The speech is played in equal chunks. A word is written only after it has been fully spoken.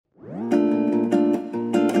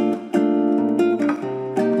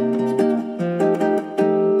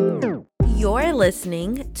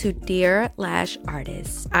listening to Dear Lash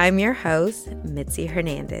Artist. I'm your host, Mitzi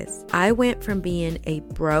Hernandez. I went from being a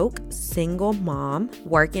broke single mom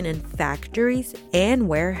working in factories and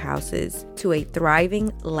warehouses to a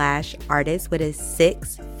thriving lash artist with a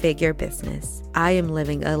 6-figure business. I am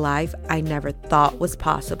living a life I never thought was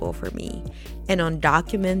possible for me. An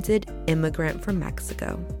undocumented immigrant from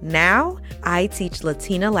Mexico. Now, I teach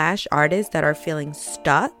Latina lash artists that are feeling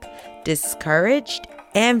stuck, discouraged,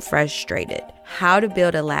 and frustrated how to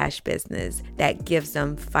build a lash business that gives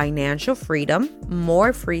them financial freedom,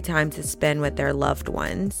 more free time to spend with their loved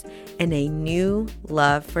ones, and a new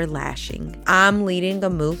love for lashing. I'm leading a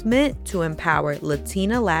movement to empower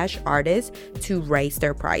Latina lash artists to raise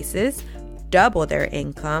their prices, double their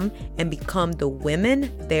income, and become the women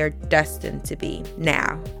they're destined to be.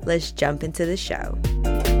 Now, let's jump into the show.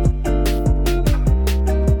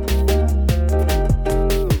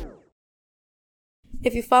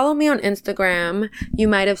 If you follow me on Instagram, you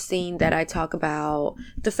might have seen that I talk about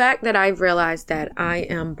the fact that I've realized that I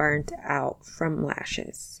am burnt out from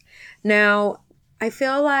lashes. Now, I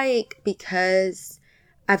feel like because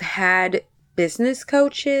I've had business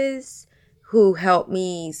coaches who help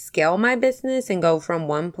me scale my business and go from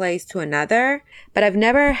one place to another, but I've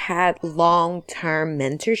never had long-term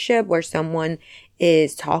mentorship where someone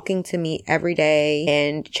is talking to me every day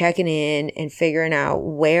and checking in and figuring out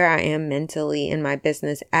where I am mentally in my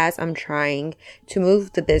business as I'm trying to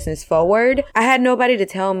move the business forward. I had nobody to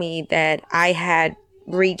tell me that I had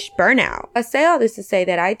reached burnout. I say all this to say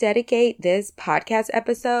that I dedicate this podcast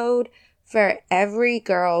episode for every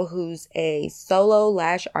girl who's a solo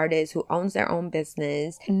lash artist who owns their own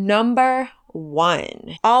business. Number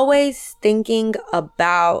 1, always thinking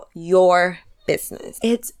about your business.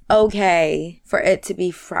 It's okay for it to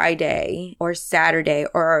be Friday or Saturday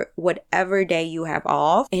or whatever day you have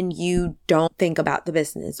off and you don't think about the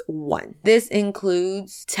business. 1. This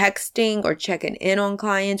includes texting or checking in on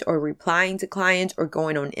clients or replying to clients or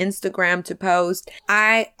going on Instagram to post.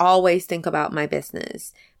 I always think about my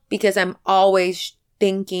business because I'm always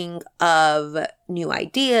thinking of new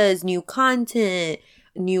ideas, new content,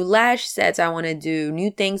 new lash sets I want to do,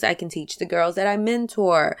 new things I can teach the girls that I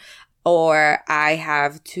mentor. Or I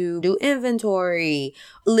have to do inventory.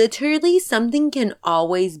 Literally, something can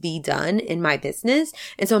always be done in my business.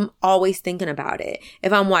 And so I'm always thinking about it.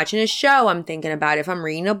 If I'm watching a show, I'm thinking about it. If I'm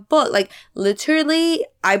reading a book, like literally,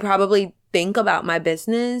 I probably think about my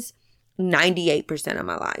business 98% of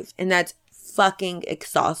my life. And that's fucking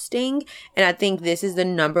exhausting. And I think this is the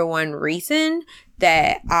number one reason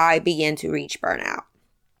that I begin to reach burnout.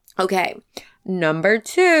 Okay. Number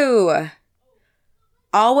 2.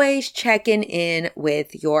 Always checking in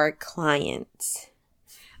with your clients.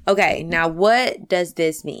 Okay, now what does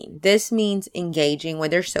this mean? This means engaging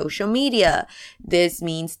with their social media. This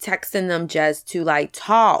means texting them just to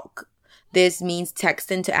talk. This means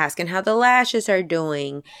texting to asking how the lashes are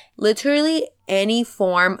doing. Literally any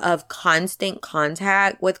form of constant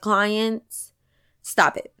contact with clients.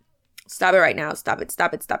 Stop it. Stop it right now. Stop it.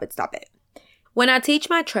 Stop it. Stop it. Stop it. When I teach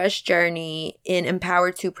my trust journey in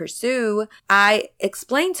Empower to Pursue, I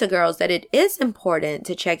explain to girls that it is important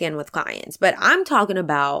to check in with clients, but I'm talking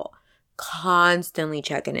about constantly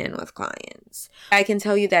checking in with clients. I can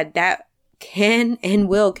tell you that that can and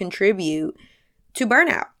will contribute to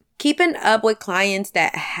burnout. Keeping up with clients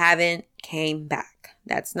that haven't came back.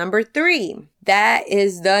 That's number 3. That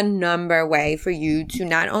is the number way for you to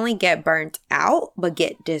not only get burnt out, but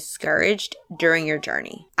get discouraged during your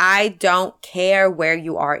journey. I don't care where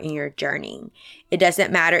you are in your journey. It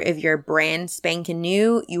doesn't matter if you're brand spanking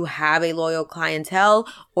new, you have a loyal clientele,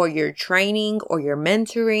 or you're training, or you're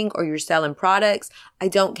mentoring, or you're selling products. I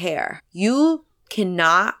don't care. You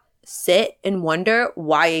cannot sit and wonder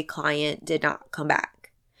why a client did not come back.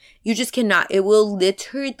 You just cannot. It will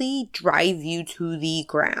literally drive you to the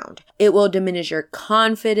ground. It will diminish your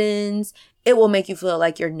confidence. It will make you feel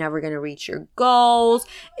like you're never going to reach your goals.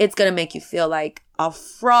 It's going to make you feel like a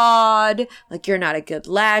fraud, like you're not a good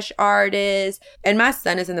lash artist. And my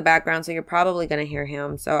son is in the background, so you're probably going to hear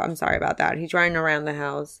him. So I'm sorry about that. He's running around the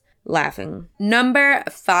house laughing. Number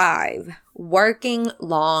 5, working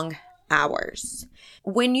long hours.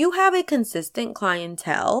 When you have a consistent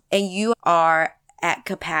clientele and you are at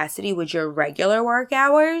capacity with your regular work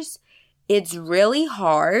hours, it's really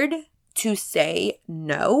hard to say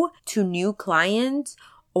no to new clients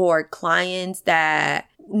or clients that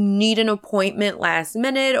need an appointment last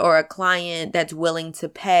minute or a client that's willing to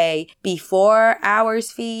pay before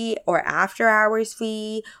hours fee or after hours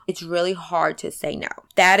fee. It's really hard to say no.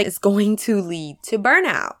 That is going to lead to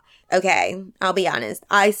burnout. Okay, I'll be honest.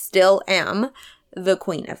 I still am the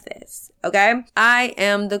queen of this, okay? I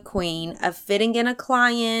am the queen of fitting in a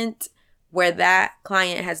client where that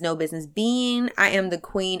client has no business being. I am the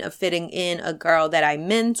queen of fitting in a girl that I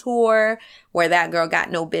mentor where that girl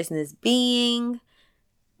got no business being.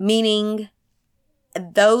 Meaning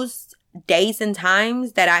those days and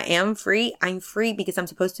times that I am free, I'm free because I'm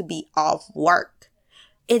supposed to be off work.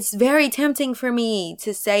 It's very tempting for me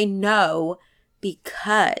to say no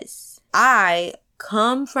because I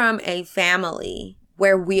come from a family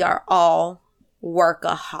where we are all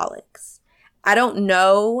workaholics. I don't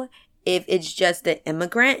know if it's just the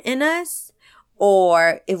immigrant in us,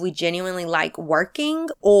 or if we genuinely like working,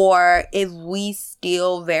 or if we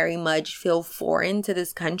still very much feel foreign to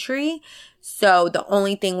this country. So the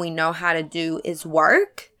only thing we know how to do is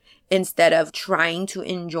work instead of trying to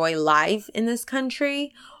enjoy life in this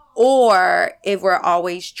country. Or if we're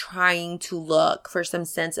always trying to look for some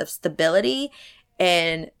sense of stability,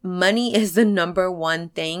 and money is the number one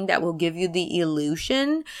thing that will give you the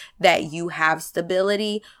illusion that you have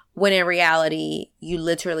stability, when in reality, you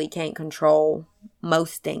literally can't control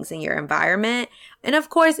most things in your environment. And of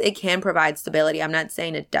course, it can provide stability. I'm not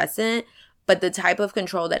saying it doesn't, but the type of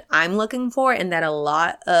control that I'm looking for and that a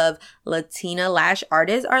lot of Latina lash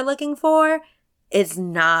artists are looking for is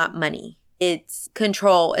not money. It's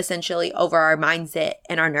control essentially over our mindset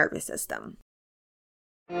and our nervous system.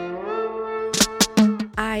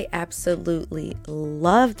 I absolutely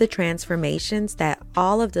love the transformations that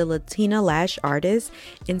all of the Latina lash artists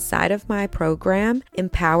inside of my program,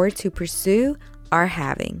 Empowered to Pursue, are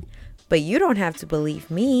having. But you don't have to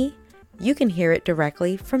believe me. You can hear it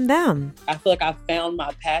directly from them. I feel like I found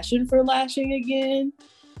my passion for lashing again,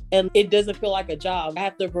 and it doesn't feel like a job. I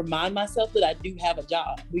have to remind myself that I do have a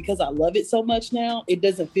job because I love it so much now. It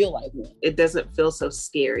doesn't feel like one. It doesn't feel so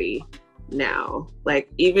scary now. Like,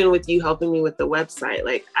 even with you helping me with the website,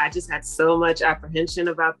 like, I just had so much apprehension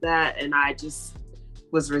about that, and I just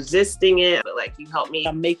was resisting it. But like, you helped me.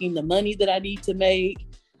 I'm making the money that I need to make.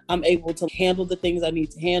 I'm able to handle the things I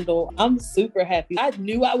need to handle. I'm super happy. I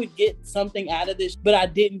knew I would get something out of this, but I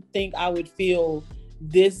didn't think I would feel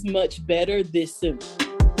this much better this soon.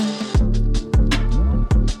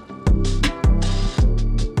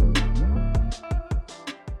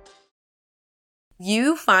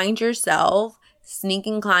 You find yourself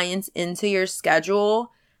sneaking clients into your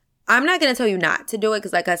schedule. I'm not going to tell you not to do it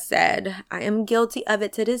because, like I said, I am guilty of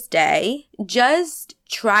it to this day. Just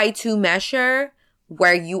try to measure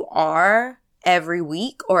where you are every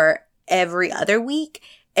week or every other week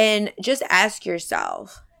and just ask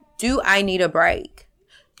yourself, do I need a break?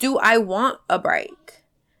 Do I want a break?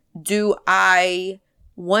 Do I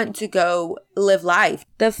want to go live life?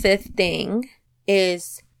 The fifth thing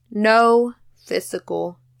is no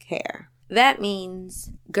physical care. That means,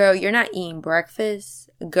 girl, you're not eating breakfast.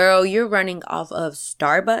 Girl, you're running off of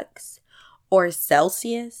Starbucks or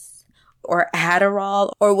Celsius or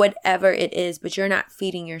Adderall or whatever it is, but you're not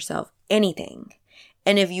feeding yourself anything.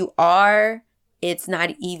 And if you are, it's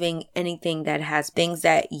not even anything that has things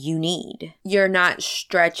that you need. You're not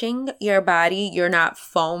stretching your body. You're not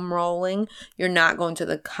foam rolling. You're not going to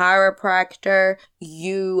the chiropractor.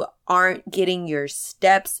 You aren't getting your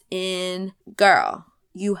steps in. Girl,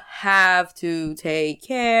 you have to take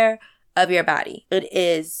care of your body. It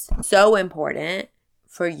is so important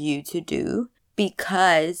for you to do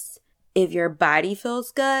because if your body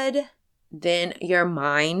feels good, then your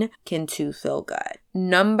mind can too feel good.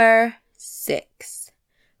 Number 6,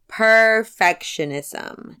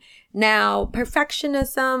 perfectionism. Now,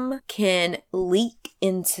 perfectionism can leak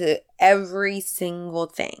into every single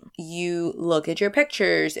thing. You look at your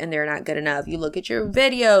pictures and they're not good enough. You look at your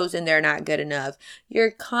videos and they're not good enough.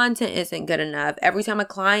 Your content isn't good enough. Every time a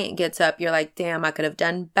client gets up, you're like, damn, I could have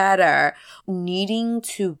done better. Needing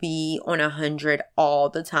to be on 100 all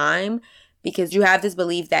the time because you have this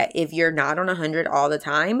belief that if you're not on 100 all the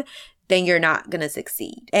time, then you're not going to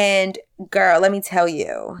succeed. And girl, let me tell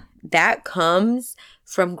you, that comes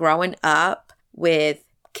from growing up with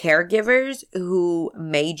caregivers who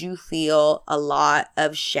made you feel a lot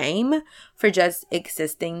of shame for just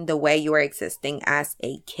existing the way you were existing as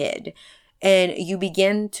a kid. And you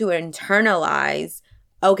begin to internalize,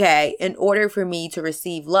 okay, in order for me to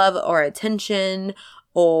receive love or attention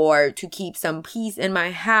or to keep some peace in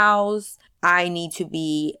my house, I need to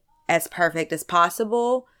be as perfect as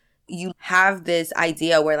possible. you have this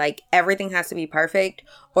idea where like everything has to be perfect,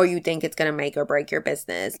 or you think it's going to make or break your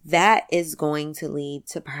business. That is going to lead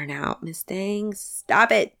to burnout, Miss Dang.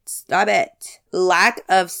 Stop it. Stop it. Lack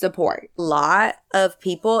of support. A lot of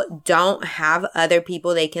people don't have other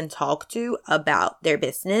people they can talk to about their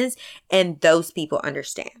business, and those people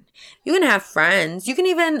understand. You can have friends. You can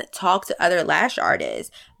even talk to other lash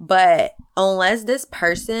artists, but unless this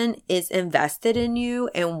person is invested in you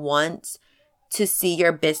and wants to see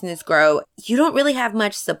your business grow, you don't really have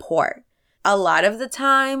much support. A lot of the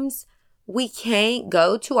times we can't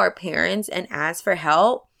go to our parents and ask for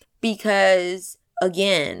help because,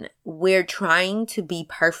 again, we're trying to be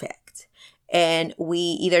perfect and we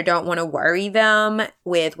either don't want to worry them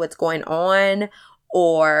with what's going on,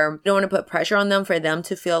 or don't want to put pressure on them for them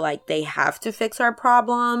to feel like they have to fix our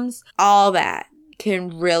problems. All that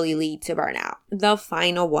can really lead to burnout. The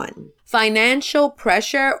final one, financial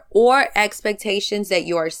pressure or expectations that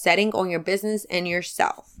you are setting on your business and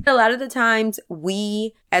yourself. A lot of the times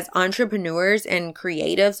we as entrepreneurs and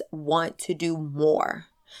creatives want to do more.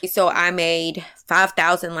 So I made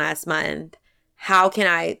 $5,000 last month. How can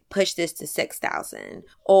I push this to $6,000?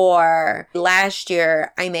 Or last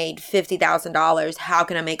year I made $50,000. How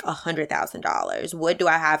can I make $100,000? What do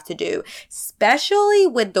I have to do? Especially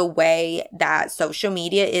with the way that social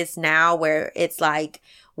media is now, where it's like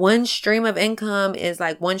one stream of income is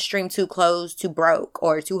like one stream too close to broke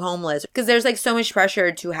or too homeless. Because there's like so much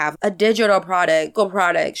pressure to have a digital product, go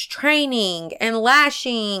products, training and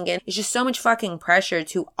lashing. And it's just so much fucking pressure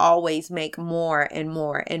to always make more and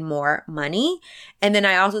more and more money. And then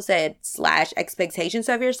I also said / expectations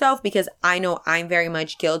of yourself, because I know I'm very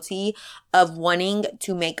much guilty of wanting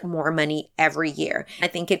to make more money every year. I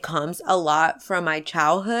think it comes a lot from my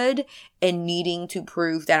childhood and needing to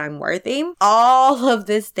prove that I'm worthy. All of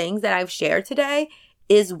these things that I've shared today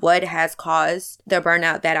is what has caused the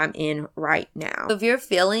burnout that I'm in right now. If you're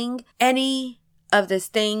feeling any of these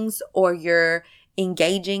things or you're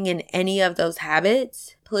engaging in any of those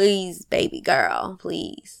habits, please, baby girl,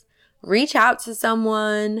 please reach out to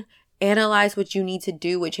someone, analyze what you need to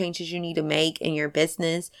do, what changes you need to make in your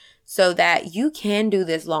business so that you can do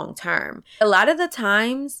this long term. A lot of the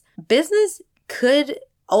times, business could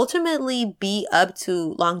ultimately be up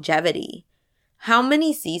to longevity. How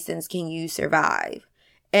many seasons can you survive?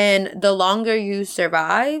 And the longer you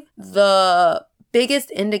survive, the biggest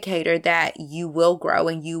indicator that you will grow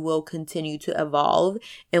and you will continue to evolve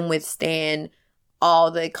and withstand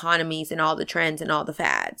all the economies and all the trends and all the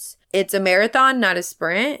fads. It's a marathon, not a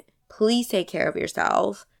sprint. Please take care of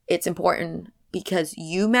yourself. It's important because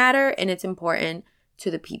you matter, and it's important to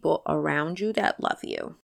the people around you that love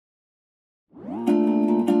you.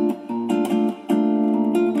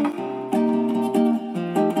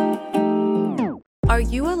 Are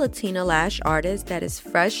you a Latina lash artist that is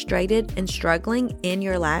frustrated and struggling in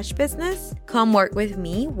your lash business? Come work with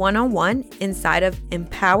me one-on-one inside of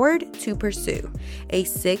Empowered to Pursue, a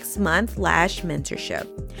 6-month lash mentorship.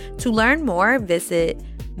 To learn more, visit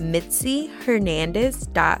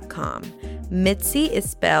MitsyHernandez.com. Mitsy is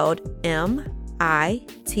spelled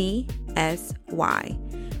MITSY.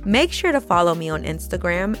 Make sure to follow me on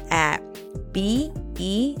Instagram at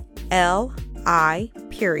BELI_lashes.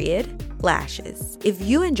 If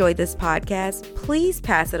you enjoyed this podcast, please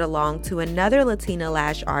pass it along to another Latina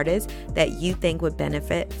lash artist that you think would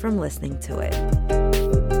benefit from listening to it.